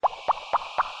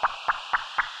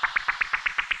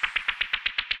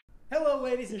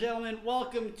ladies and gentlemen.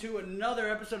 Welcome to another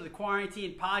episode of the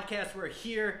quaRANKtined podcast. We're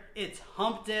here. It's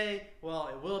hump day. Well,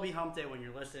 it will be hump day when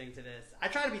you're listening to this. I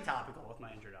try to be topical with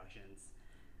my introductions.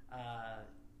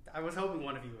 I was hoping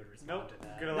one of you would respond to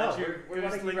that. Gonna let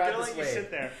you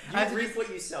sit there. You reap what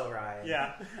you sow, Ryan.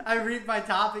 Yeah. I read my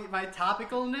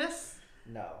topicalness?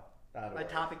 No. Not my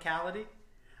topicality?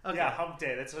 Okay. Yeah, hump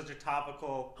day. That's such a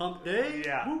topical... Hump day?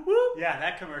 Yeah. Whoop, whoop. Yeah,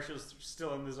 that commercial's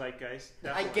still in the zeitgeist.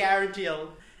 Definitely. I guarantee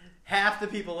half the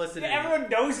people listening... Yeah, everyone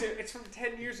knows it. It's from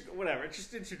 10 years ago. Whatever. It's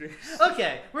just introduced.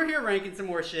 Okay. We're here ranking some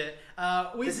more shit.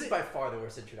 This is by far the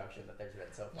worst introduction that there's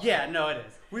been so far. Yeah, no, it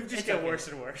is. We've just got worse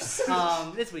and worse.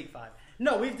 It's week 5.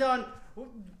 No, we've done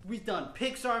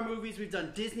Pixar movies, we've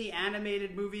done Disney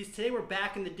animated movies. Today we're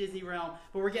back in the Disney realm,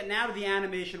 but we're getting out of the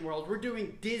animation world. We're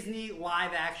doing Disney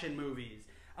live action movies.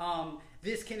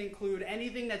 This can include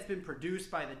anything that's been produced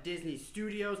by the Disney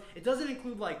studios. It doesn't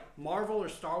include like Marvel or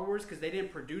Star Wars because they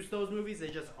didn't produce those movies, they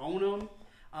just own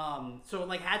them. So it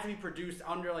like had to be produced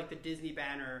under like the Disney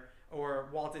banner, or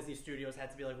Walt Disney Studios had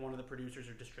to be like one of the producers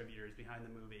or distributors behind the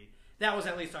movie. That was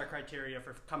at least our criteria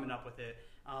for coming up with it.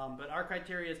 But our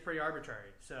criteria is pretty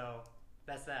arbitrary, so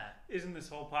that's that. Isn't this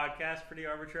whole podcast pretty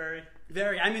arbitrary?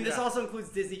 Very. I mean, this also includes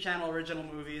Disney Channel original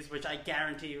movies, which I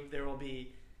guarantee you there will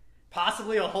be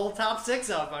possibly a whole top 6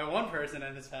 of by one person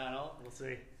in this panel. We'll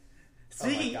see. Oh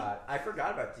my god. I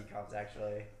forgot about DComs,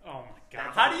 actually. Oh my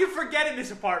god. How do you forget in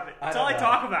this apartment? That's all I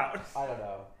talk about. I don't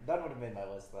know. None would have made my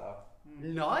list, though.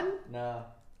 None? No.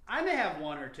 I may have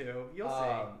 1 or 2. You'll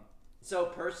see. So,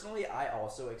 personally, I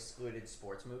also excluded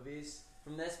sports movies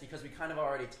from this because we kind of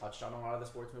already touched on a lot of the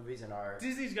sports movies in our...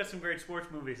 Disney's got some great sports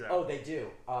movies, though. Oh, they do.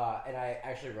 And I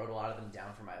actually wrote a lot of them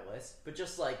down for my list. But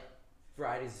just like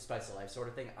varieties of spice of life sort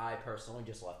of thing, I personally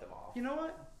just left them off. You know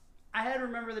what? I had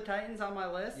Remember the Titans on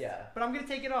my list. Yeah. But I'm going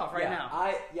to take it off now.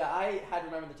 I had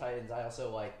Remember the Titans. I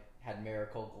also like had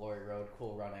Miracle, Glory Road,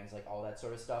 Cool Runnings, like all that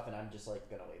sort of stuff, and I'm just like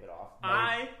going to leave it off.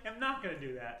 I am not going to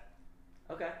do that.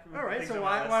 Okay. All right, so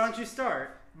why don't you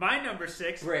start? My number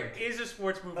 6 Brink. is a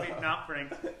sports movie, not Brink.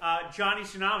 Johnny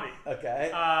Tsunami.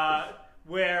 Okay.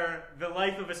 Where the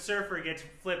life of a surfer gets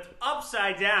flipped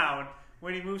upside down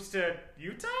when he moves to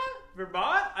Utah?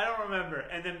 Vermont? I don't remember.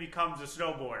 And then becomes a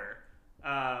snowboarder.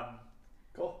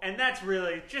 Cool. And that's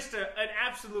really just an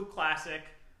absolute classic.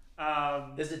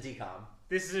 This is a DCOM.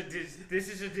 This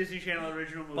is a Disney Channel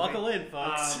original movie. Buckle in,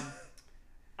 folks.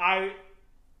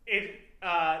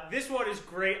 This one is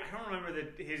great. I don't remember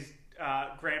his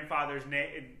grandfather's name.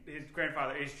 His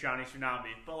grandfather is Johnny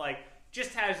Tsunami, but like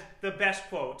just has the best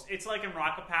quotes. It's like in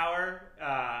Rocket Power,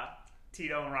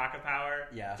 Tito and Rocket Power.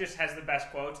 Yeah, just has the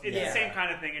best quotes. It's the same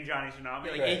kind of thing in Johnny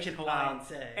Tsunami, like ancient Hawaiian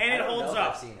say, and it holds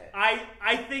up. I've seen it.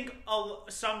 I think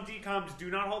some DComs do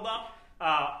not hold up.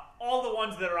 All the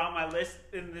ones that are on my list,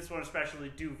 and this one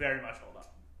especially, do very much hold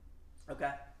up. Okay.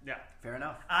 Yeah. Fair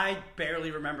enough. I barely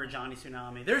remember Johnny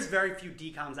Tsunami. There's very few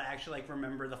DComs I actually like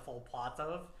remember the full plots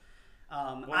of.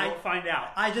 We'll find out.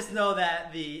 I just know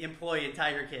that the employee in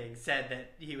Tiger King said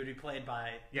that he would be played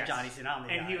by Johnny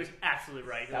Tsunami. And he was absolutely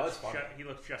right. That was fun. He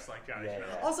looks just like Johnny Tsunami.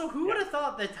 Yeah. Also, who would have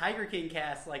thought the Tiger King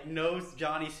cast like knows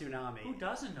Johnny Tsunami? Who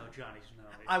doesn't know Johnny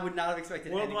Tsunami? I would not have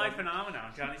expected worldwide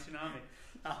phenomenon, Johnny Tsunami.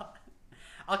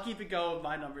 I'll keep it going with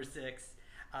my number 6.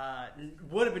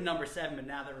 Would have been number 7, but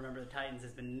now that Remember the Titans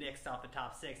has been nixed off the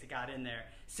top 6, it got in there.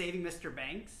 Saving Mr.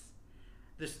 Banks,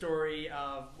 the story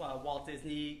of Walt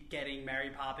Disney getting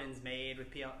Mary Poppins made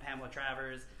with Pamela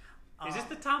Travers. Is this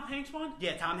the Tom Hanks one?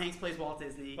 Yeah, Tom Hanks plays Walt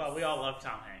Disney. Well, we all love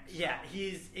Tom Hanks. Yeah,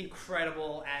 he's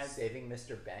incredible as Saving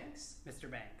Mr. Banks. Mr.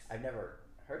 Banks. I've never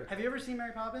heard of. Have you ever seen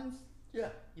Mary Poppins? Yeah.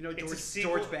 You know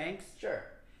George Banks? Sure.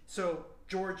 So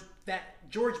George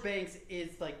Banks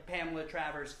is like Pamela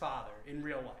Travers' father in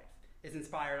real life. Is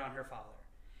inspired on her father.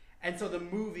 And so the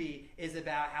movie is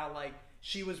about how like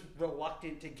she was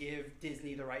reluctant to give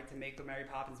Disney the right to make the Mary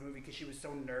Poppins movie because she was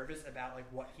so nervous about like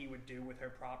what he would do with her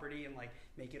property and like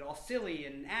make it all silly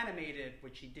and animated,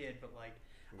 which he did, but like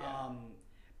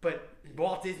but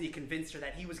Walt Disney convinced her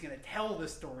that he was going to tell the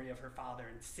story of her father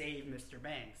and save Mr.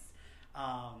 Banks.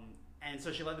 And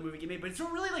so she let the movie get made. But it's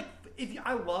really like,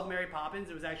 I love Mary Poppins.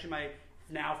 It was actually my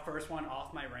now first one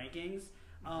off my rankings.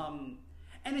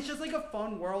 And it's just like a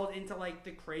fun world into like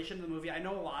the creation of the movie. I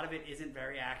know a lot of it isn't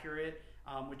very accurate,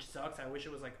 which sucks. I wish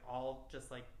it was like all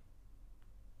just like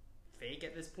fake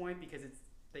at this point because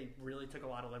they really took a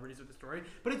lot of liberties with the story.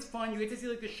 But it's fun. You get to see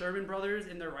like the Sherman Brothers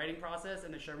in their writing process,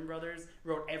 and the Sherman Brothers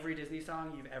wrote every Disney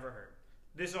song you've ever heard.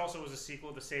 This also was a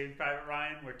sequel to Saving Private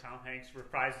Ryan, where Tom Hanks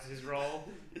reprises his role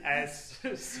as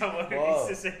someone who needs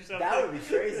to say something. That would be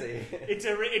crazy.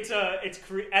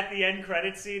 At the end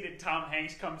credit scene, and Tom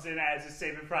Hanks comes in as a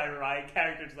Saving Private Ryan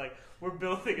character. It's like, we're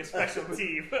building a special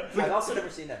team. I've also never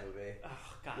seen that movie. Oh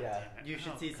God Yeah. damn it! You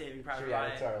should see Saving Private Should we add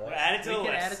Ryan. it to our list? Add it to We the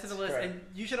can list. add it to the list, Correct. and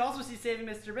you should also see Saving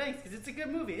Mr. Banks because it's a good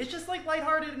movie. It's just like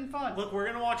lighthearted and fun. Look, we're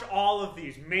gonna watch all of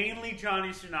these, mainly Johnny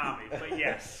Tsunami, but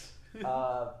yes.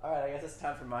 All right, I guess it's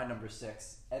time for my number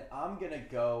 6, and I'm gonna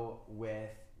go with.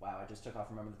 Wow, I just took off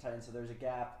Remember the Titans, so there's a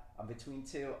gap. I'm between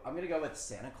two. I'm gonna go with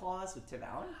Santa Claus with Tim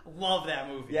Allen. Love that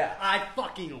movie. Yeah. I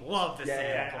fucking love the Santa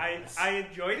Yeah, Claus. I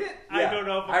enjoyed it. Yeah. I don't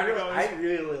know if I'm I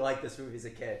really liked this movie as a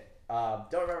kid.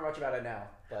 Don't remember much about it now,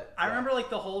 but I remember like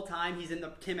the whole time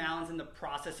Tim Allen's in the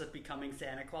process of becoming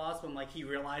Santa Claus when like he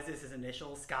realizes his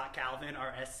initials Scott Calvin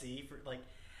are SC for like,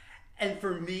 and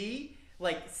for me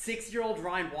like 6-year-old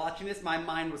Ryan watching this, my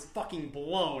mind was fucking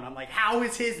blown. I'm like, how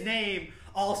is his name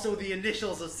also the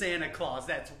initials of Santa Claus?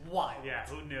 That's wild. Yeah,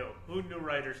 who knew? Who knew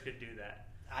writers could do that?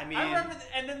 I mean, I remember,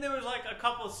 and then there was like a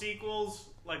couple of sequels,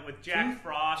 like with Jack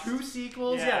Frost. 2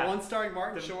 sequels. Yeah. Yeah, one starring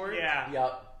Martin Short. Yeah,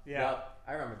 Yep.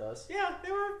 I remember those. yeah,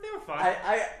 they were fun.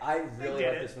 I really did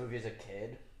liked it. this movie as a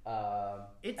kid.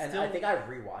 It's and still- I think I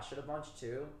rewatched it a bunch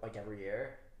too, like every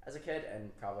year as a kid,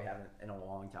 and probably haven't in a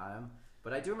long time.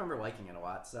 But I do remember liking it a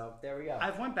lot, so there we go.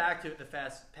 I've went back to it the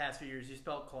past few years. You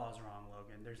spelled clause wrong,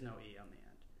 Logan. There's no E on the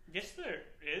end. Yes, there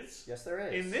is. Yes, there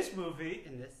is. In this movie,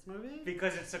 In this movie?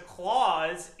 because it's a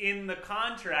clause in the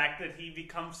contract that he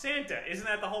becomes Santa. Isn't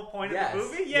that the whole point Yes. of the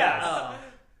movie? Yes. Oh.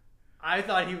 I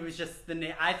thought he was just the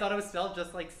name. I thought it was spelled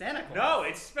just like Santa Claus. No,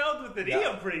 it's spelled with an E,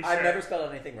 I'm pretty sure. I've never spelled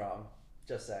anything wrong.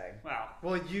 Just saying. Wow.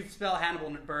 Well, you've spelled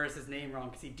Hannibal Buress' name wrong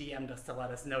because he DM'd us to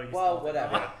let us know you Well, spelled it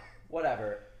whatever. wrong.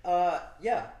 Whatever.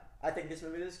 Yeah. I think this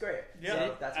movie is great. Yeah,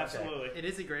 So that's my pick. absolutely. It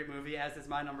is a great movie, as is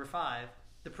my number 5,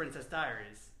 The Princess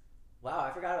Diaries. Wow,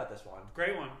 I forgot about this one.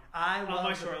 Great one. I On love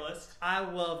my the- short list. I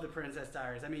love The Princess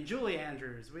Diaries. I mean, Julie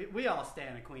Andrews, we all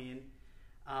stan a queen,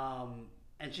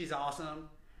 and she's awesome.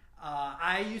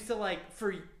 I used to like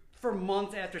for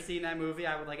months after seeing that movie,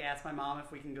 I would like ask my mom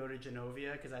if we can go to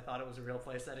Genovia because I thought it was a real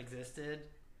place that existed.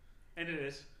 And it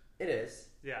is. It is.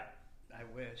 Yeah. I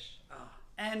wish.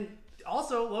 And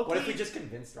also, low What if key- we just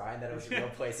convinced Ryan that it was a real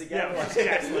place again? Yeah, like,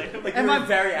 exactly. like And we were my-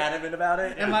 very adamant about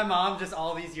it. and my mom just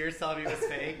all these years telling me it was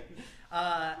fake.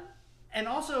 And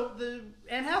also the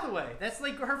Anne Hathaway. That's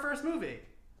like her first movie.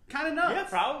 Kind of nuts. Yeah,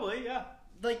 probably, yeah.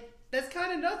 Like that's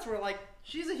kind of nuts. We're like,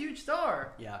 she's a huge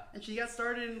star. Yeah. And she got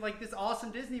started in like this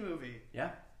awesome Disney movie. Yeah.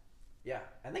 Yeah.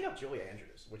 And they got Julia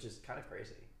Andrews, which is kind of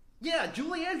crazy. Yeah,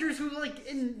 Julie Andrews, who like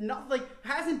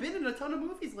hasn't been in a ton of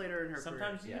movies later in her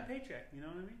Sometimes career. you need a paycheck, you know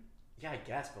what I mean? Yeah, I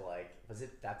guess, but like, was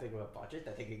it that big of a budget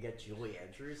that they could get Julie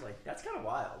Andrews? Like, that's kind of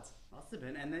wild. Must have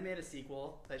been. And they made a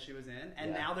sequel that she was in,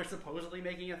 and Yeah. now they're supposedly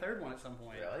making a third one at some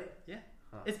point. Really? Yeah.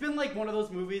 Huh. It's been like one of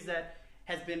those movies that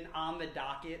has been on the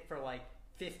docket for like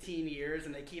 15 years,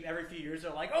 and they keep every few years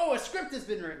they're like, oh, a script has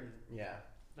been written. Yeah.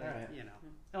 But, All right. You know,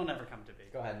 it'll never come to be.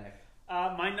 Go ahead, Nick.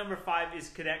 My number 5 is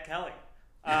Cadet Kelly.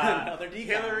 Another decom.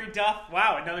 Hillary Duff.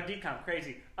 Wow, another decom.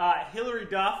 Crazy. Hillary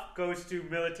Duff goes to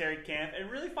military camp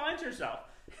and really finds herself.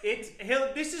 This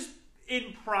is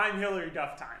in prime Hillary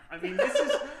Duff time. I mean,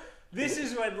 this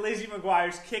is when Lizzie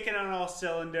McGuire's kicking on all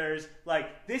cylinders.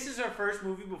 Like, this is her first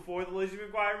movie before the Lizzie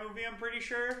McGuire movie, I'm pretty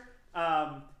sure.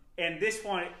 And this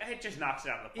one, it just knocks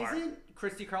it out of the park. Isn't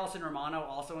Christy Carlson Romano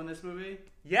also in this movie?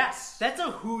 Yes. That's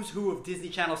a who's who of Disney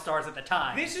Channel stars at the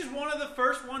time. This is one of the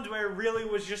first ones where it really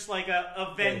was just like a Wait,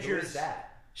 who Avengers. is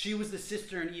that? She was the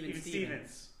sister in Even Even Stevens.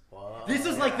 Stevens. Whoa. This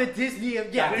is like the Disney of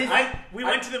We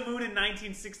went to the moon in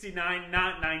 1969,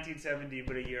 not 1970,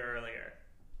 but a year earlier.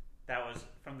 That was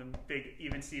from the big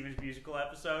Even Stevens musical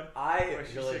episode. I where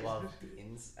she really sings- love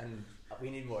beans, and we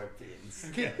need more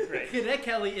beans. Great. Cadet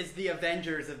Kelly is the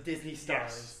Avengers of Disney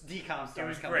stars. Decom stars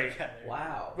was coming great. together.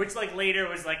 Wow. Which, like, later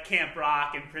was like Camp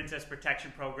Rock and Princess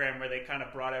Protection Program, where they kind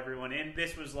of brought everyone in.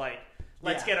 This was like,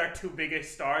 let's Yeah. get our 2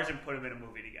 biggest stars and put them in a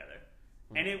movie together.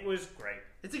 And it was great.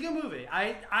 It's a good movie.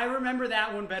 I remember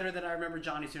that one better than I remember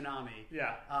Johnny Tsunami.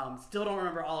 Yeah. Still don't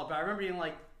remember all of it. I remember being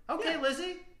like, okay, Yeah.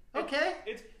 Lizzie, okay.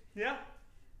 Yeah.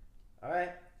 All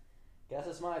right. Guess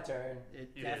it's my turn. It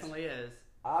It definitely is.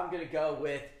 I'm gonna go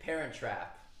with Parent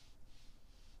Trap.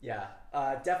 Yeah,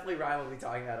 definitely Ryan will be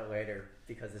talking about it later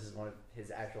because this is one of his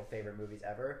actual favorite movies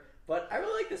ever. But I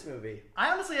really like this movie.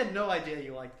 I honestly had no idea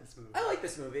you liked this movie. I like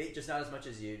this movie, just not as much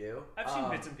as you do. I've seen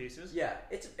bits and pieces. Yeah,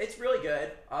 it's really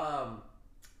good.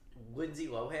 Lindsay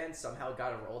Lohan somehow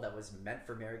got a role that was meant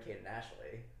for Mary-Kate and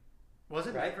Ashley. Was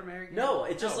it right for Mary Kate? No,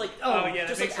 it's just like yeah,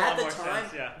 just that like makes a lot at the more time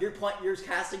sense, yeah. you're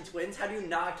casting twins. How do you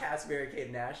not cast Mary Kate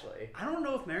and Ashley? I don't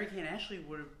know if Mary Kate and Ashley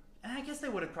would have. I guess they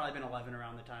would have probably been 11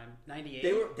 around the time. 98.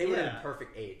 They were in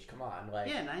perfect age. Come on, like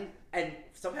Yeah, and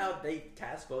somehow they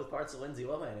cast both parts of Lindsay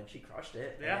Lohan, and she crushed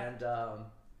it. Yeah. And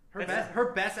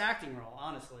her best acting role,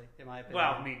 honestly, in my opinion.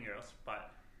 Well, Mean Girls,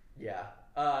 but yeah,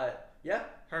 yeah.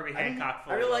 Herbie Hancock.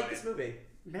 I really like this movie.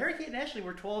 Mary Kate and Ashley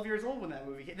were 12 years old when that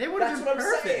movie came. They would have That's been what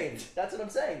I'm perfect. saying. That's what I'm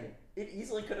saying. It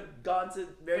easily could have gone to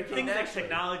Mary But Kate think and of the Ashley.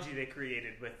 technology they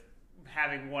created with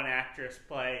having one actress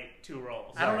play two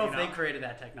roles. I don't know you if they created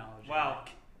that technology. Well,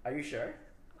 Are you sure?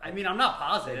 I mean, I'm not They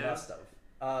positive. must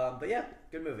have. But yeah,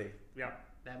 good movie. yeah.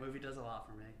 That movie does a lot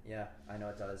for me. Yeah, I know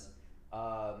it does.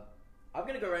 I'm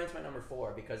gonna go right into my number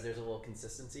 4 because there's a little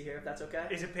consistency here, if that's okay.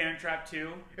 Is it Parent Trap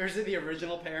 2? Or is it the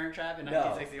original Parent Trap in No,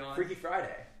 1961? Freaky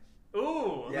Friday.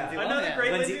 Ooh, Yeah. Lindsay another Lohan.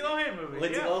 great Lindsay- Lindsay Lohan movie.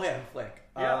 Lindsay yeah. Lohan flick.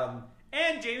 Yeah.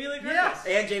 And Jamie Lee Curtis.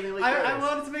 Yeah. And Jamie Lee Curtis. I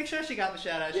wanted to make sure she got the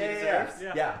shout out she deserves.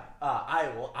 Yeah.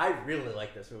 I really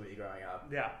liked this movie growing up.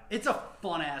 Yeah. It's a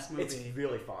fun ass movie. It's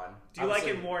really fun. Do you like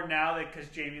Obviously- it more now that because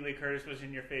Jamie Lee Curtis was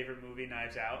in your favorite movie,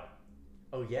 Knives Out?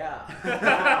 Oh yeah.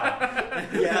 Wow.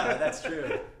 Yeah, that's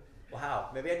true. Wow.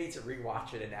 Maybe I need to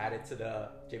rewatch it and add it to the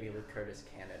Jamie Lee Curtis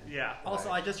canon. Yeah.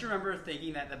 Also, I just remember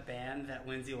thinking that the band that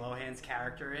Lindsay Lohan's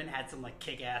character in had some like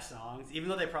kick-ass songs, even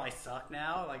though they probably suck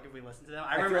now. Like if we listen to them,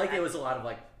 I I remember feel like it was a lot of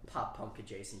like pop punk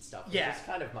adjacent stuff. Which Yeah. is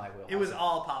kind of my wheelhouse. it was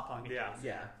all pop punk. Yeah. adjacent.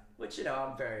 Yeah, which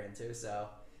I'm very into. So,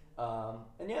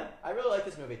 and yeah, I really like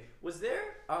this movie.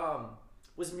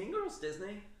 Was Mean Girls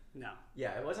Disney? No,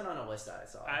 Yeah, it wasn't on a list that I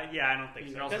saw. Yeah, I don't think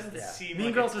Mean so. Girls It doesn't was- yeah. seem Mean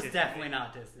like Girls it's was Disney. definitely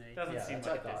not Disney. Doesn't Yeah, seem that's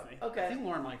like what I thought. Disney. I Okay. think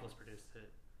Lauren Michaels produced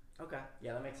it. Okay.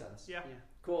 Yeah, that makes sense. Yeah. Yeah.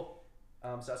 Cool.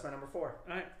 So that's my number 4.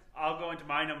 All right. I'll go into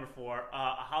my number 4,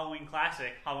 a Halloween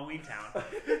classic, Halloween Town.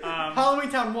 Halloween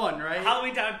Town 1, right?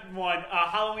 Halloween Town 1,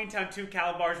 Halloween Town 2,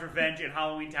 Calabar's Revenge, and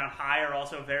Halloween Town High are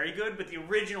also very good, but the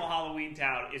original Halloween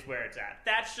Town is where it's at.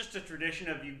 That's just a tradition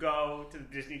of you go to the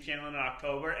Disney Channel in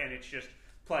October, and it's just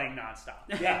playing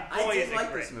nonstop. Yeah, I Boy, did is it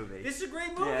like great. this movie. This is a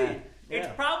great movie. Yeah, It's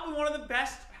yeah. probably one of the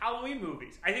best Halloween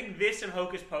movies. I think this and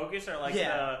Hocus Pocus are like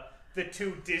Yeah. the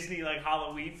two Disney like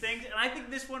Halloween things, and I think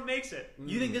this one makes it.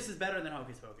 You think this is better than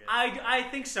Hocus Pocus? I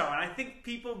think so, and I think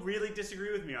people really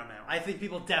disagree with me on that one. I think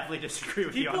people definitely disagree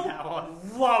with People you on that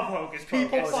one. love Hocus Pocus.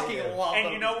 People Oh, fucking yeah. love And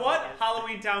Hocus you know what? Pocus.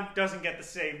 Halloween Town doesn't get the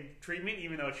same treatment,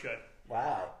 even though it should.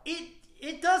 Wow.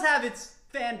 It does have its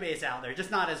fan base out there,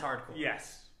 just not as hardcore.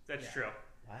 Yes, that's Yeah. true.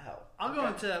 Wow. I'll go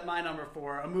into my number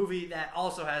 4, a movie that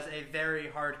also has a very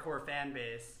hardcore fan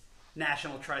base,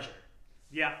 National Treasure.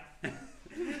 Yeah.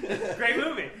 Great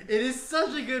movie. It is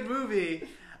such a good movie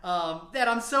that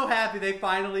I'm so happy they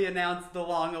finally announced the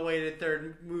long-awaited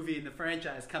third movie in the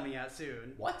franchise coming out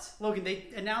soon. What? Logan, they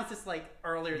announced this like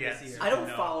earlier Yes. this year. I don't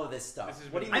No. follow this stuff. This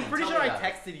is What do you what- mean? I'm pretty Tell sure me I about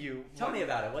it. texted you. Tell me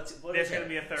about it. What There's is going it? to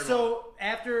be a third one. So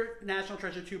after National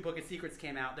Treasure 2 Book of Secrets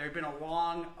came out, there had been a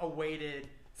long-awaited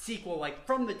sequel, like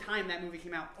from the time that movie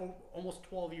came out, almost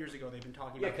 12 years ago. They've been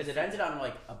talking Yeah, about because this. it ended on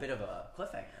like a bit of a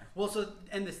cliffhanger. Well, so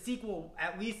and the sequel,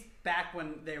 at least back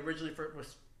when they originally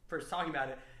was first talking about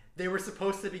it, they were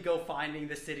supposed to be go finding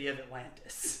the city of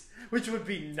Atlantis, which would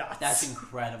be nuts. That's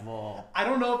incredible. I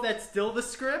don't know if that's still the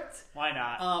script, Why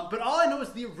not? but all I know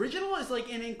is the original is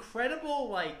like an incredible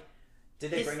like.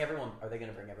 Did they It's- bring everyone? Are they going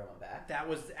to bring everyone back? That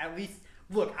was at least.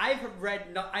 Look, I've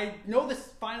read. I know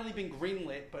this finally been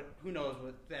greenlit, but who knows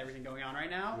with everything going on right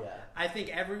now. Yeah. I think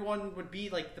everyone would be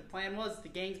like the plan was the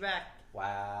gang's back.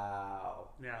 Wow.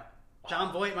 Yeah.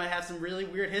 John Voight might have some really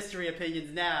weird history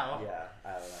opinions now. Yeah,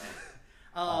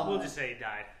 I don't We'll just say he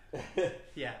died. know.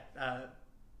 Yeah,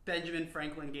 Benjamin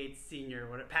Franklin Gates Sr.,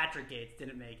 Patrick Gates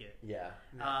didn't make it. Yeah.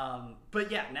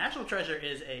 But yeah, National Treasure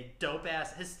is a dope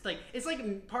ass. It's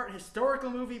like part historical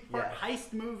movie, part Yeah.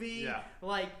 heist movie. Yeah.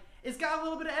 Like it's got a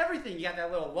little bit of everything. You got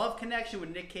that little love connection with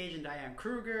Nick Cage and Diane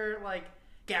Kruger, like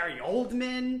Gary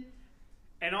Oldman.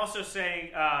 And also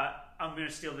saying, I'm going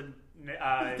to steal the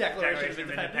Declaration of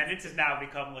Independence has now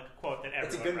become like a quote that everyone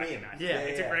It's a good meme. recognizes. Yeah.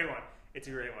 It's a great one. It's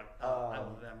a great one. I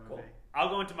love that movie. Cool. I'll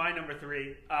go into my number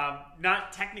 3.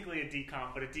 Not technically a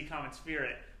decom, but a decom in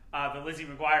spirit. The Lizzie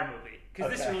McGuire movie. Because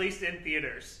this Okay. released in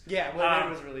theaters. Yeah, well, it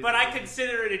was released. But I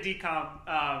consider it a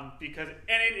decom because,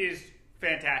 and it is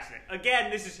fantastic.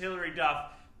 Again, this is Hilary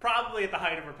Duff, probably at the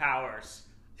height of her powers.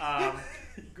 height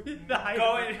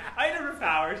Height of her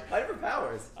powers. Fight for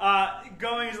powers.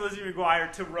 Going as Lizzie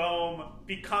McGuire to Rome,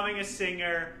 becoming a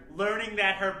singer, learning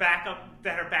that her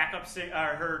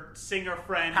singer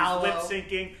friend Paolo. is lip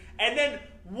syncing, and then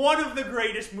one of the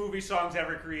greatest movie songs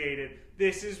ever created.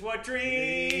 This is what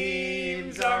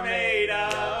dreams are made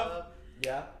of.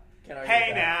 Yeah. Can't argue Hey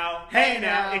with that. now, Hey hey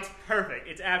now. now. It's perfect.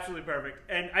 It's absolutely perfect.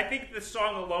 And I think the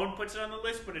song alone puts it on the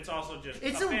list, but it's also just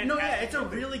It's fantastic a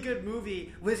movie. really good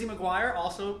movie. Lizzie McGuire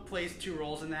also plays 2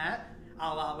 roles in that, a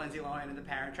la Lindsay Lohan in The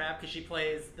Parent Trap, because she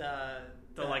plays the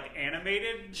like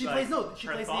animated. she like, plays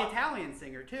her the thought? Italian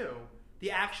singer too,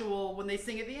 the actual when they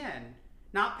sing at the end,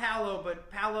 not Paolo, but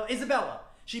Isabella.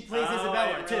 She plays Oh, Isabella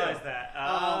I didn't too. realize that.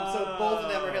 So both of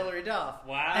them are Oh. Hilary Duff.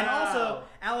 Wow. And also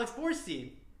Alex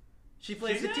Borstein. She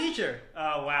plays She's the in it? teacher.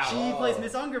 Oh wow. She plays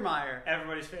Miss Ungermeyer.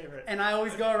 Everybody's favorite. And I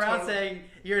always go around Totally. saying,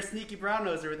 "You're a sneaky brown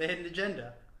noser with a hidden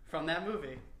agenda" from that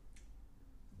movie.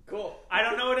 Cool. I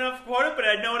don't know it enough to quote it, but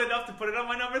I know it enough to put it on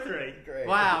my number 3. Great.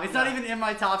 Wow, it's not even in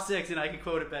my top 6, and I can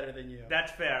quote it better than you.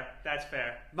 That's fair. That's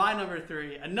fair. My number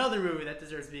 3, another movie that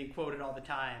deserves being quoted all the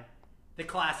time, the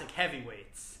classic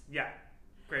Heavyweights. Yeah.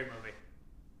 Great movie.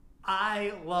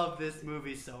 I love this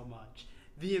movie so much.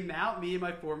 The amount me and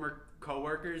my former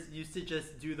coworkers used to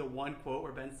just do the one quote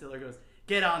where Ben Stiller goes,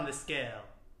 "Get on the scale,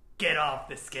 get off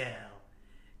the scale,"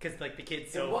 because like the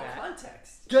kid's so In what fat.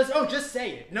 context? Just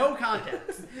say it. No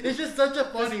context. It's just such a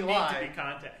funny Doesn't line. need to be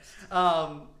context.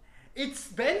 It's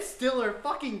Ben Stiller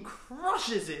fucking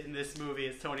crushes it in this movie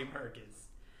as Tony Perkins.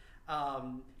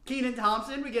 Kenan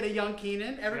Thompson, we get a young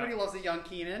Kenan. Everybody Yeah. loves a young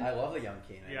Kenan. I love the young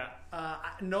Kenan. Yeah.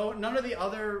 None of the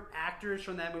other actors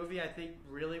from that movie, I think,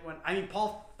 really went. I mean,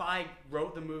 Paul Feig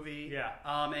wrote the movie. Yeah.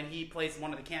 And he plays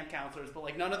one of the camp counselors, but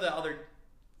like none of the other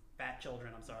fat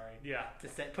children. I'm sorry. Yeah.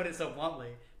 Put it so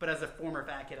bluntly, but as a former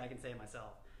fat kid, I can say it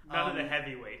myself. None of the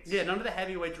heavyweights. Yeah, none of the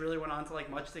heavyweights really went on to like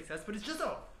much success, but it's just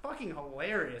a fucking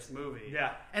hilarious movie.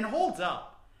 Yeah. And holds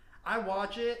up. I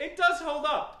watch it. It does hold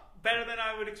up better than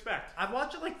I would expect. I've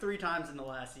watched it like 3 times in the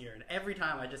last year, and every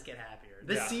time I just get happier.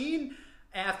 The Yeah. scene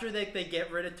after they get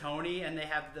rid of Tony and they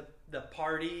have the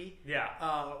party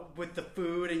Yeah. with the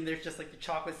food and there's just like the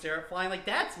chocolate syrup flying, like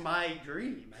that's my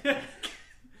dream. I think.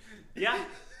 Yeah.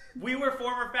 We were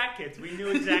former fat kids. We knew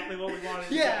exactly what we wanted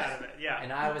to get Yeah. out of it. Yeah.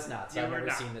 And I was not, so You I've were never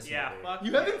not. seen this Yeah, movie. fuck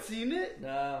You yeah. haven't seen it?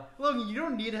 No. Logan, you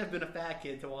don't need to have been a fat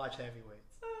kid to watch Heavyweights.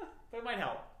 But it might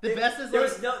help. The best is There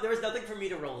like, was nothing for me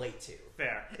to relate to.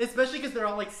 Fair. especially because they're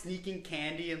all like sneaking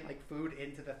candy and like food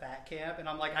into the fat camp, and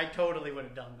I'm like, I totally would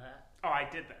have done that. Oh, I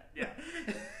did that.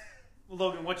 Yeah.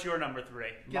 Logan, what's your number 3?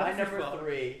 Get My off your number phone.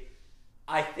 3,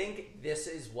 I think this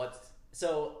is what's...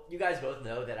 So, you guys both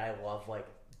know that I love, like,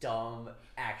 dumb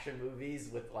action movies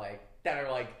with, like, that are,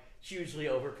 like, hugely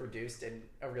overproduced in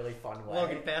a really fun way.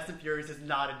 Logan, Fast and Furious is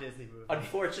not a Disney movie.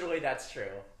 Unfortunately, that's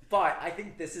true. But I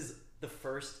think this is the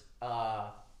first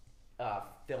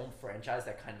film franchise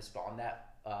that kind of spawned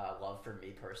that love for me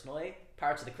personally.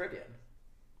 Pirates of the Caribbean.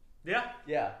 Yeah.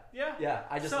 Yeah. Yeah. Yeah,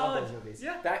 I just Solid. love those movies.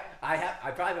 Yeah.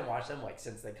 I probably haven't watched them like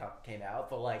since they came out,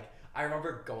 but like I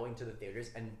remember going to the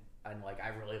theaters and like I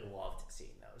really loved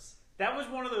seeing those. That was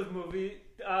one of those movie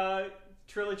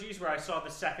trilogies where I saw the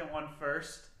second one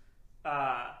first,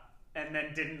 and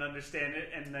then didn't understand it,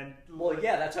 and then Well,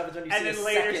 yeah, that's what happens when you and see then a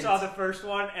later second. saw the first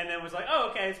one, and then was like, oh,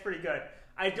 okay, it's pretty good.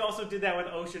 I also did that with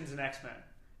Oceans and X-Men,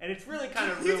 and it's really kind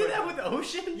of You ruined. did that with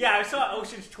Ocean? Yeah, I saw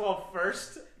Oceans 12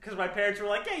 first because my parents were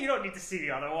like, "Yeah, you don't need to see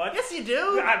the other one." Yes, you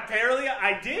do. Apparently,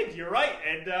 I did. You're right,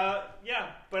 and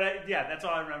yeah, that's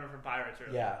all I remember from Pirates.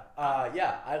 Really. Yeah,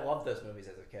 I loved those movies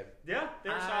as a kid. Yeah, they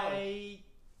were solid. I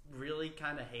really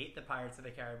kind of hate the Pirates of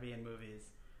the Caribbean movies.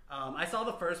 I saw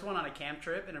the first one on a camp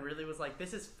trip, and it really was like,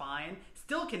 this is fine.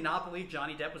 Still cannot believe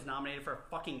Johnny Depp was nominated for a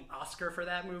fucking Oscar for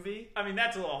that movie. I mean,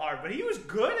 that's a little hard, but he was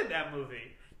good at that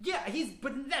movie. Yeah,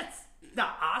 but that's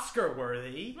not Oscar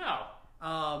worthy. No.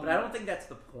 But I don't think that's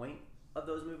the point of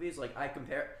those movies. Like I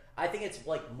think it's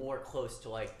like more close to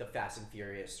like the Fast and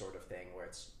Furious sort of thing, where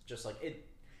it's just like it.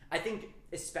 I think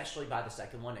especially by the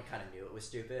second one, it kind of knew it was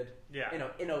stupid. Yeah.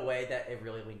 In a way that it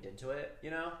really leaned into it, you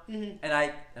know. Mhm. And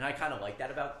I kind of like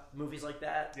that about movies like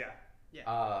that. Yeah.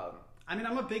 Yeah. I mean,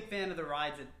 I'm a big fan of the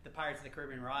rides at the Pirates of the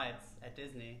Caribbean rides at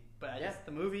Disney, but Yeah.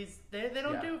 the movies they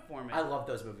don't Yeah. do it for me. I love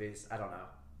those movies. I don't know.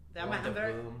 Orlando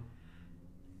Bloom.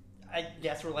 I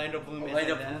guess Orlando Bloom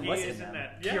Orlando is in Bloom them. He was is in in them.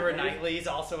 that. Yeah, Keira maybe. Knightley's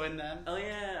also in them. Oh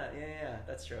yeah,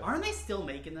 that's true. Aren't they still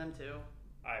making them too?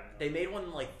 I have no They made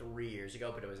one like 3 years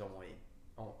ago, but it was only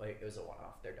it was a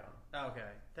one-off. They're done. Okay,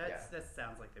 that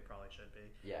sounds like they probably should be.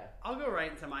 Yeah. I'll go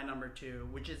right into my number 2,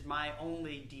 which is my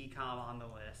only DCOM on the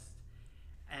list,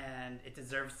 and it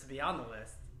deserves to be on the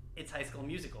list. It's High School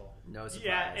Musical. No surprise.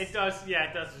 Yeah, it does. Yeah,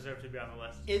 it does deserve to be on the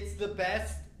list. It's the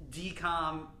best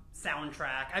DCOM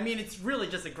soundtrack. I mean, it's really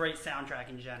just a great soundtrack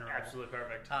in general. Absolutely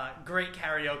perfect. Great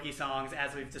karaoke songs,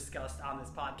 as we've discussed on this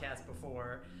podcast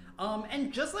before.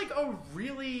 And just like a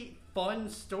really fun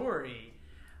story.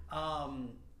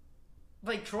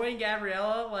 Like Troy and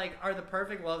Gabriella, like, are the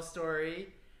perfect love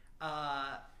story.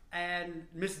 And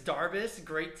Miss Darbus,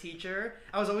 great teacher.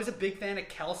 I was always a big fan of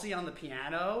Kelsey on the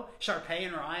piano, Sharpay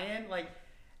and Ryan. Like,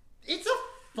 it's a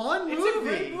fun movie. It's a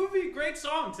great movie, great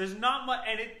songs. There's not much,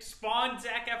 and it spawned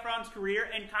Zac Efron's career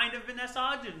and kind of Vanessa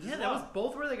Hudgens. Yeah, that was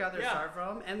both where they got their start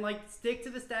from. And like, stick to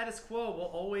the status quo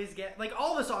will always get like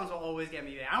all the songs will always get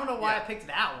me. I don't know why I picked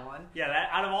that one. Yeah, that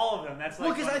out of all of them, that's like.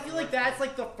 Well, because I feel like that's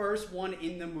like the first one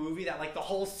in the movie that like the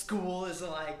whole school is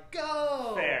like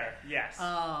go. Fair, yes.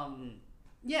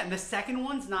 Yeah, and the second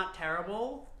one's not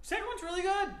terrible. Second one's really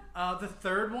good. The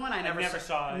third one, I never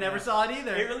saw it. Never saw it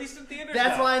either. It released in theaters.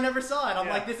 That's why I never saw it. I'm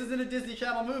like, this isn't a Disney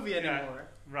Channel movie anymore.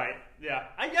 Right. Yeah.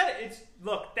 I get it.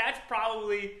 Look, that's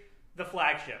probably the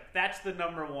flagship. That's the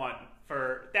number one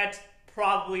that's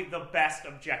probably the best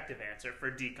objective answer for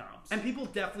DComs. And people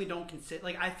definitely don't consider,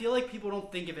 like, I feel like people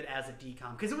don't think of it as a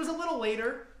DCom because it was a little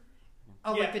later.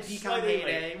 Of like the DCom heyday.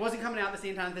 Later. It wasn't coming out at the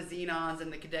same time the Xenons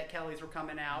and the Cadet Kellys were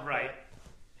coming out. Right.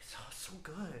 It's so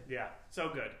good. Yeah, so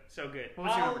good. So good. What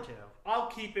was your number 2? I'll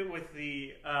keep it with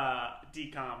the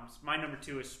DComs. My number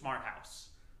 2 is Smart House.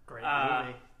 Great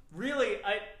movie. Really,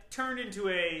 it turned into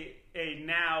a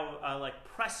now like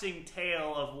pressing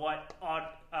tale of what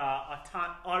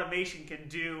automation can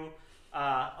do,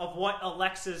 of what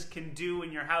Alexas can do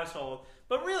in your household.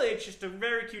 But really, it's just a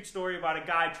very cute story about a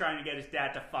guy trying to get his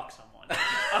dad to fuck someone.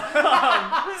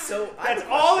 So that's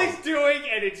all he's doing,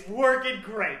 and it's working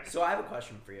great. So I have a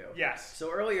question for you. Yes.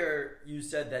 So earlier you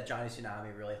said that Johnny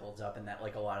Tsunami really holds up, and that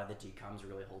like a lot of the DComs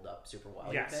really hold up super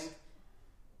well. Yes. You think?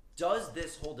 Does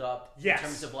this hold up Yes. in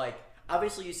terms of like?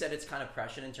 Obviously, you said it's kind of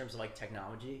prescient in terms of like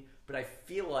technology, but I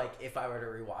feel like if I were to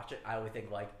rewatch it, I would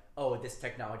think like, oh, this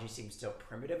technology seems so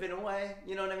primitive in a way.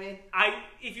 You know what I mean?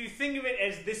 If you think of it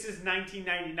as this is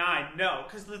 1999, no,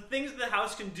 because the things the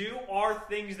house can do are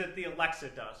things that the Alexa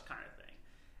does, kind of thing,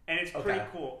 and it's pretty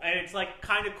cool. And it's like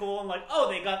kind of cool, and like, oh,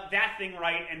 they got that thing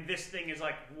right, and this thing is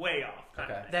like way off.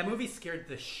 Kind of thing. That movie scared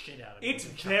the shit out of me. It's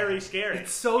very scary.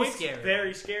 It's so scary. It's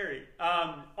very scary.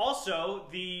 Also,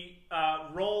 the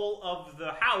role of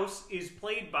the house is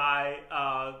played by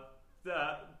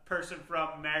the person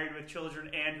from Married with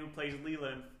Children and who plays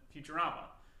Leela in Futurama.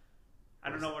 I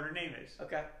don't know what her name is.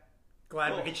 Okay.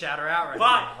 Glad we could shout her out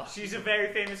now. But she's a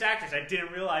very famous actress. I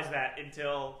didn't realize that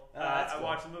until I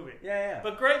watched the movie. Yeah.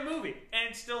 But great movie. And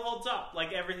it still holds up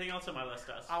like everything else on my list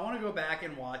does. I want to go back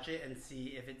and watch it and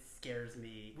see if it scares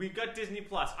me. We've got Disney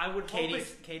Plus. I would hope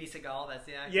Katie Seagal, that's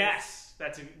the actress? Yes.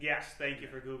 Yes, thank you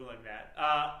for Googling that.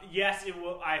 Yes, it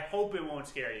will. I hope it won't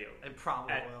scare you. It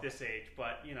probably at will. this age,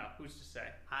 but you know, who's to say?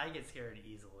 I get scared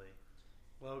easily.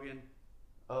 Logan?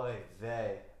 Oy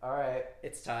vey. Alright,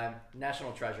 it's time.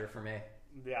 National treasure for me.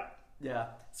 Yeah.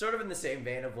 Sort of in the same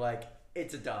vein of like,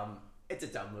 it's a dumb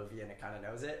movie and it kind of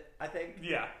knows it, I think.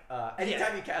 Yeah.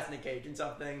 Anytime you cast Nick Cage in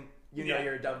something, you know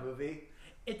you're a dumb movie.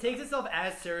 It takes itself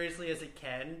as seriously as it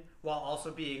can while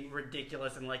also being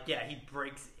ridiculous and like,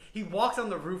 he walks on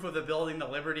the roof of the building the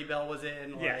Liberty Bell was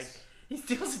in. Like, he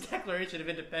steals the Declaration of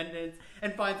Independence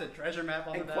and finds a treasure map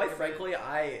on the back. And quite frankly,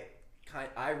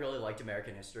 I really liked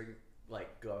American history,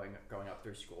 like growing up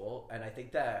through school, and I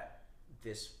think that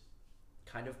this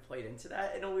kind of played into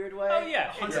that in a weird way. Oh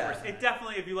yeah, 100%. It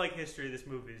definitely, if you like history, this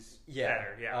movie's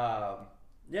better.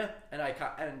 Yeah.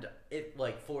 And it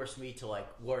like forced me to like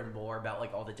learn more about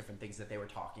like all the different things that they were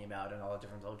talking about and all the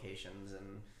different locations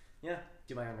and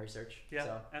do my own research. Yeah,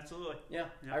 so, absolutely. Yeah,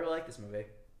 I really like this movie.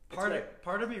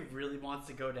 Part of me really wants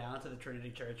to go down to the Trinity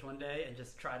Church one day and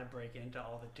just try to break into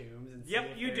all the tombs and see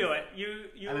if you do it. You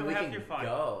have your fun.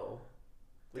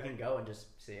 We can go and just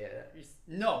see it.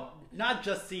 No, not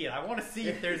just see it. I want to see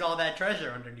if there's all that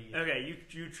treasure underneath. Okay,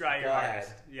 you try your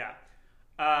hardest. Yeah.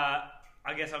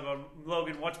 I guess I'll go.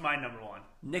 Logan, what's my number 1?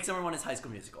 Nick's number 1 is High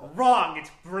School Musical. Wrong. It's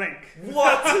Brink.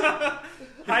 What?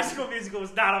 High School Musical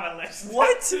was not on my list.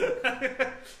 What?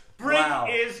 Brink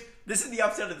is... This is the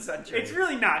upset of the century. It's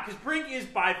really not, because Brink is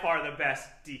by far the best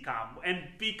DCOM, and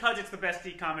because it's the best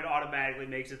DCOM, it automatically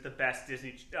makes it the best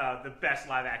the best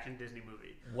live-action Disney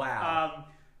movie. Wow.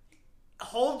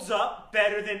 Holds up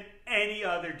better than any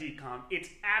other DCOM. It's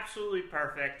absolutely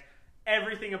perfect.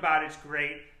 Everything about it's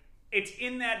great. It's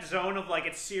in that zone of like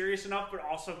it's serious enough, but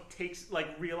also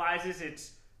realizes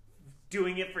it's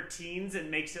doing it for teens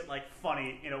and makes it like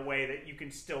funny in a way that you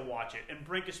can still watch it. And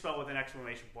Brink is spelled with an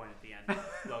exclamation point at the end.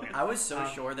 Logan. I was so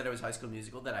sure that it was High School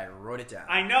Musical that I wrote it down.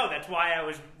 I know. That's why I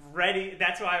was ready.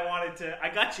 That's why I wanted to. I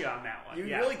got you on that one. You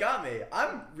really got me.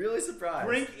 I'm really surprised.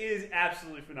 Brink is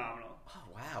absolutely phenomenal.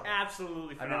 Oh wow!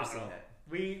 Absolutely phenomenal. I've never seen it.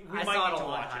 We I might saw need it to a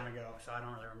long watch time it. ago, so I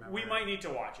don't really remember. We might need to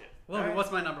watch it. Logan,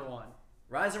 what's my number 1?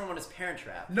 Ryan's number 1 is Parent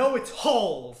Trap. No, it's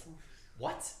Holes.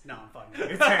 What? No, I'm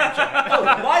fucking. It's Parent Trap. Oh,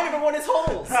 my number one is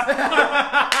Holes. Can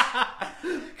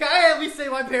I at least say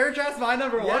my Parent Trap's my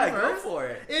number one Yeah, first? go for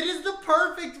it. It is the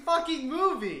perfect fucking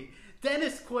movie.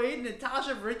 Dennis Quaid and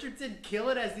Natasha Richardson kill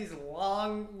it as these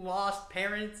long lost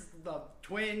parents of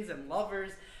twins and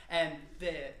lovers, and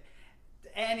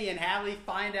Annie and Hallie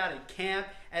find out at camp,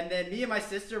 and then me and my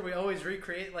sister, we always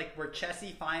recreate like where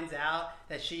Chessie finds out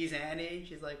that she's Annie.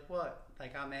 She's like, "What?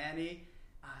 Like I'm Annie?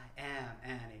 I am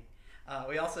Annie."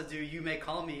 We also do "You May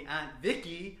Call Me Aunt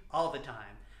Vicky" all the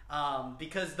time.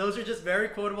 Because those are just very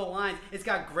quotable lines. It's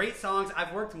got great songs.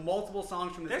 I've worked multiple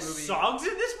songs from this There's movie. songs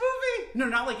in this movie? No,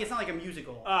 it's not like a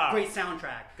musical. Great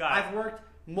soundtrack. I've worked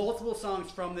multiple songs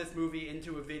from this movie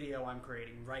into a video I'm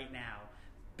creating right now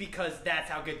because that's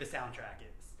how good the soundtrack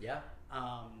is. Yeah.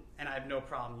 And I have no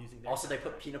problem using that. Also, they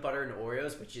put peanut butter in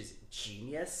Oreos, which is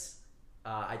genius.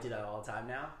 I do that all the time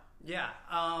now. Yeah.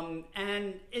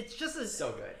 And it's just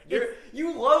so good.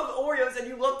 You love Oreos and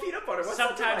you love peanut butter. What's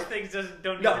Sometimes things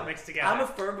don't need to mix together. I'm a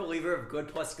firm believer of good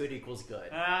plus good equals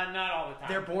good. Not all the time.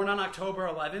 They're born on October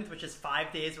 11th, which is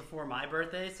 5 days before my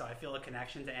birthday, so I feel a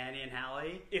connection to Annie and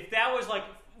Hallie. If that was like,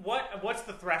 what's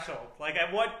the threshold? Like,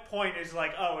 at what point is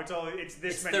like, oh, it's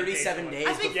this many 37 days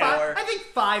I think before. I think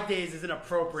 5 days is an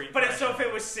appropriate. But threshold. so if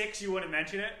it was 6, you wouldn't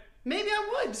mention it? Maybe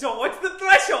I would. So what's the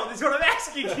threshold is what I'm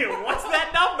asking you. What's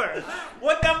that number?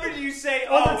 What number do you say?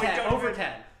 Over 10. Over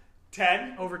 10.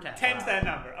 10? Over 10. 10's that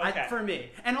number. Okay. For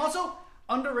me. And also,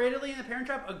 underratedly in The Parent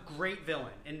Trap, a great villain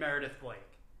in Meredith Blake.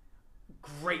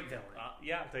 Great villain.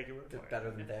 Yeah, I'll take your word for it. Better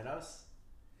than Thanos?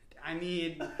 I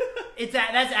mean,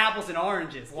 that's apples and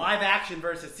oranges. Live action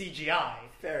versus CGI.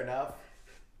 Fair enough.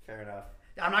 Fair enough.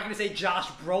 I'm not going to say Josh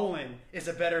Brolin is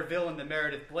a better villain than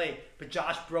Meredith Blake, but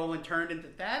Josh Brolin turned into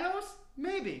Thanos?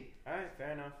 Maybe. Alright,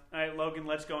 fair enough. Alright, Logan,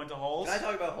 let's go into Holes. Can I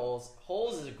talk about Holes?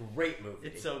 Holes is a great movie.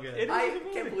 It's so good. I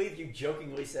can't believe you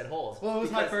jokingly said Holes. Well, it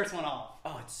was my first one off.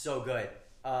 Oh, it's so good.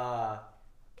 Young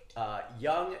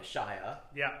Shia.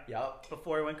 Yeah. Yep.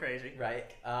 Before he went crazy. Right.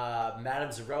 Madame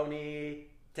Zeroni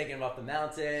taking him up the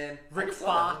mountain. Rick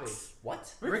Fox.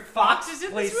 What? Rick Fox is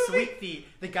in plays this movie? Sweet Feet,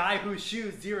 the guy whose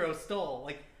shoes Zero stole.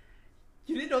 Like,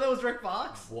 you didn't know that was Rick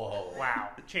Fox? Whoa. Wow.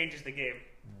 It changes the game.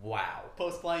 Wow.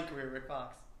 Post-playing career, Rick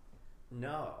Fox.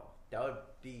 No. That would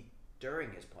be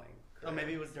during his playing career. Oh,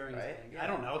 maybe it was during his right? thing. Yeah. I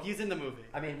don't know. He's in the movie.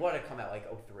 I mean, what, it come out like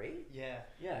 03? Yeah.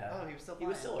 Yeah. Oh, he was still He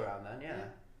was playing. still around then,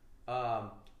 yeah.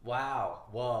 Wow.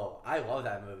 Whoa. I love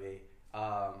that movie.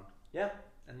 Yeah.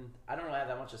 And I don't really have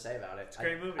that much to say about it. It's a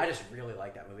great movie. I just really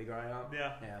liked that movie growing up.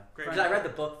 Yeah. Yeah. Great Because I read the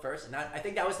book first, and I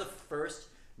think that was the first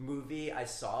movie I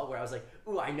saw where I was like,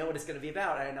 ooh, I know what it's going to be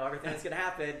about, and I know everything that's going to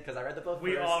happen because I read the book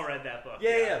We first. all read that book.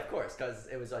 Yeah, of course, because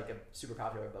it was like a super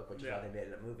popular book, which is Yeah. why they made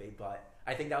it a movie. But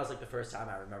I think that was like the first time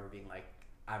I remember being like,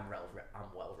 I'm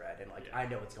well read, and like I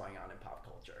know what's going on in pop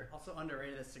culture. Also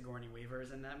underrated that Sigourney Weaver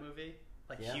is in that movie.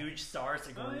 Like, Yeah. huge star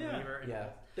Sigourney Weaver. Yeah,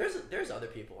 there's other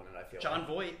people in it. I feel John like.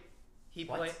 Voight.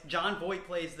 John Voight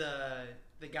plays the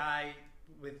guy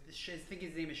with, I think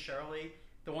his name is Shirley.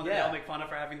 The one that they all make fun of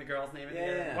for having the girl's name at the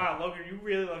end. Yeah. Wow, Logan, you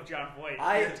really love John Voight.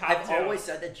 I've always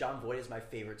said that John Voight is my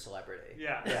favorite celebrity.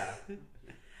 Yeah. Yeah.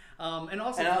 And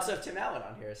also I also have Tim Allen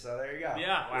on here, so there you go.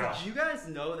 Yeah, wow. Did you guys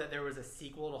know that there was a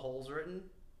sequel to Holes written?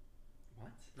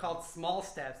 What? Called Small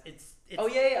Steps. It's Oh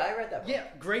yeah, I read that book. Yeah,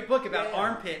 great book about Yeah.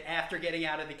 armpit after getting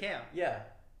out of the camp. Yeah,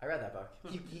 I read that book.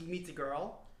 He meets a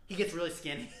girl. He gets really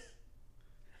skinny.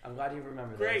 I'm glad you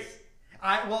remember Great. this.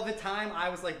 At the time, I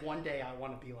was like, one day I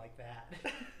want to be like that.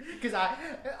 Because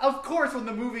of course, when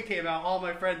the movie came out, all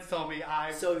my friends told me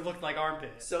I looked like armpit.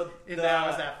 And that I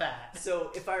was that fat. So,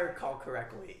 if I recall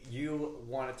correctly, you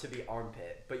wanted to be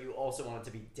armpit, but you also wanted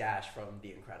to be Dash from The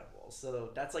Incredibles. So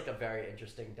that's like a very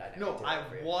interesting dynamic. No, to I have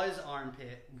for you. was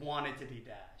armpit, wanted to be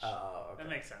Dash. Oh, okay. That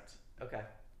makes sense. Okay.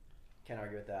 Can't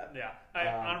argue with that.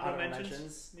 Yeah. Honorable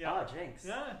mentions? Yeah. Oh, Jinx.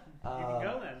 Yeah. You can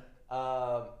go then.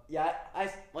 Yeah,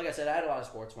 like I said, I had a lot of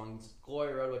sports ones.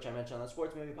 Glory Road, which I mentioned on the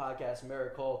Sports Movie Podcast,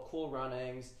 Miracle, Cool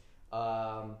Runnings,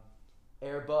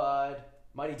 Air Bud,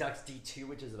 Mighty Ducks D2,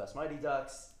 which is the best Mighty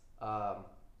Ducks,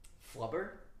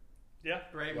 Flubber. Yeah.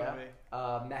 Great movie.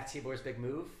 Max Keebler's Big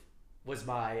Move was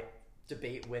my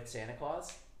debate with Santa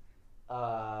Claus.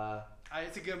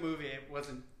 It's a good movie. It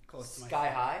wasn't close to my Sky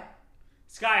High.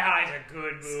 Sky High's a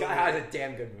good movie. Sky High's a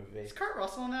damn good movie. Is Kurt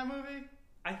Russell in that movie?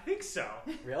 I think so.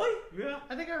 Really? Yeah.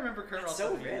 I think I remember Kurt That's Russell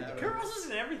so being in that random. movie. Kurt Russell's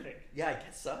in everything. Yeah, I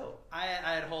guess so. I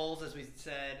had Holes, as we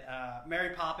said.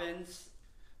 Mary Poppins.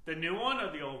 The new one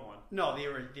or the old one? No, the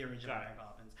original Mary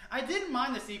Poppins. I didn't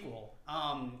mind the sequel.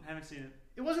 Haven't seen it.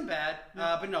 It wasn't bad,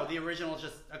 but no, the original is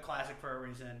just a classic for a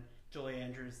reason. Julie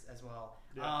Andrews as well.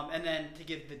 Yeah. And then to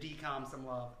give the DCOM some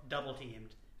love, Double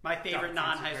Teamed. My favorite Double Team's a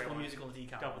non-high great school one. musical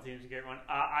decom. Double Team's a great one.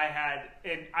 I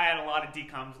had a lot of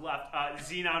decoms left.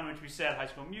 Xenon, which we said, High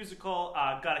School Musical.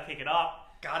 Gotta Kick It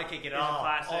Up. Gotta Kick It Is a Up.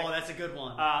 classic. Oh, that's a good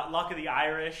one. Luck of the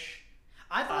Irish.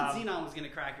 I thought Xenon was going to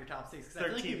crack your top 6 because I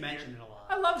feel like you 13th mentioned year. it a lot.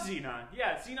 I love Xenon.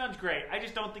 Yeah, Xenon's great. I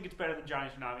just don't think it's better than Johnny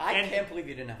Tsunami. I can't believe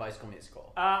you didn't have High School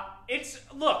Musical.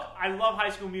 Look, I love High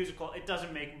School Musical. It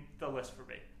doesn't make the list for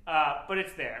me, but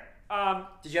it's there.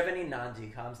 Did you have any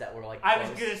non-decoms that were like? I close?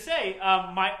 was gonna say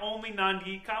my only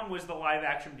non-decom was the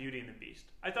live-action Beauty and the Beast.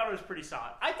 I thought it was pretty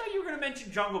solid. I thought you were gonna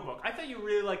mention Jungle Book. I thought you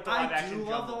really liked the live-action. I do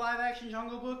Jungle love the Book. live-action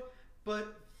Jungle Book,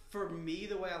 but for me,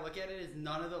 the way I look at it is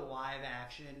none of the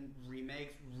live-action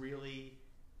remakes really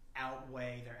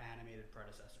outweigh their animated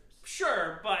predecessors.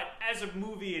 Sure, but as a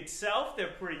movie itself, they're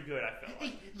pretty good. I felt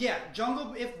like. Yeah,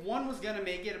 Jungle. If one was gonna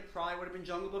make it, it probably would have been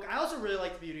Jungle Book. I also really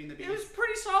liked Beauty and the Beast. It was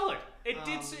pretty solid. It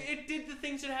did the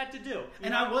things it had to do.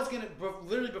 And I was gonna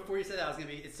literally before you said that I was gonna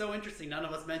be. It's so interesting. None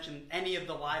of us mentioned any of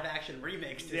the live-action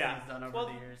remakes Disney's done over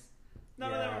the years.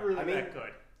 None of them are really that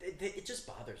good. It just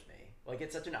bothers me. Like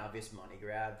it's such an obvious money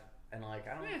grab, and like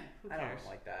I don't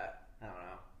like that. I don't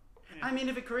know. I mean,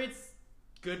 if it creates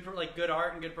good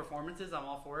art and good performances, I'm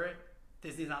all for it.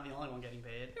 Disney's not the only one getting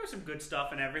paid. There was some good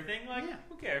stuff and everything. Like,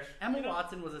 who cares? Emma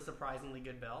Watson was a surprisingly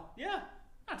good Belle. Yeah,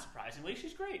 not surprisingly,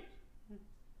 she's great.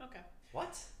 Okay.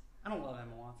 What? I don't love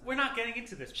Emma Watson. We're not getting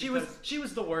into this. She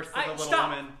was the worst of the Little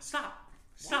stop, Women. Stop.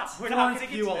 What? We're not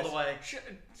getting into all this. the way.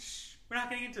 We're not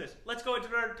getting into this. Let's go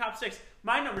into our top 6.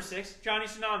 My number 6, Johnny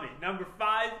Tsunami. Number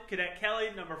 5, Cadet Kelly.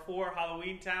 Number 4,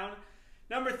 Halloween Town.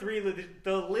 Number 3,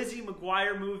 the Lizzie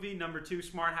McGuire movie. Number 2,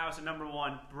 Smart House. And number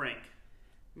 1, Brink.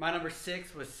 My number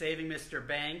 6 was Saving Mr.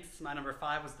 Banks. My number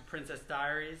 5 was The Princess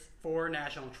Diaries. 4,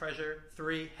 National Treasure.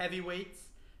 3, Heavyweights.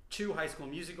 2, High School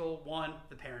Musical. 1,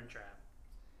 The Parent Trap.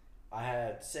 I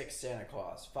had 6, Santa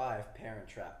Claus. 5, Parent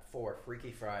Trap. 4,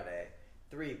 Freaky Friday.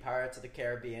 3, Pirates of the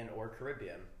Caribbean or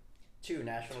Caribbean. 2,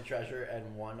 National Treasure,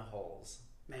 and 1, Holes.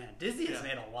 Man, Disney has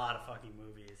made a lot of fucking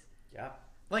movies. Yeah.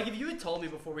 Like, if you had told me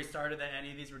before we started that any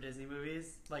of these were Disney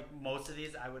movies, like most of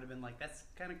these, I would have been like, that's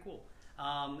kind of cool.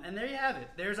 And there you have it.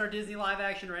 There's our Disney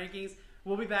live-action rankings.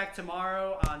 We'll be back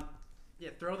tomorrow on... Yeah,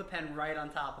 throw the pen right on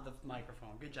top of the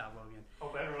microphone. Good job, Logan.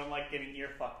 Hope everyone liked getting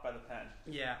ear-fucked by the pen.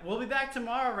 Yeah, we'll be back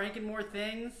tomorrow ranking more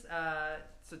things.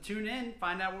 So tune in,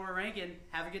 find out what we're ranking.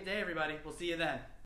 Have a good day, everybody. We'll see you then.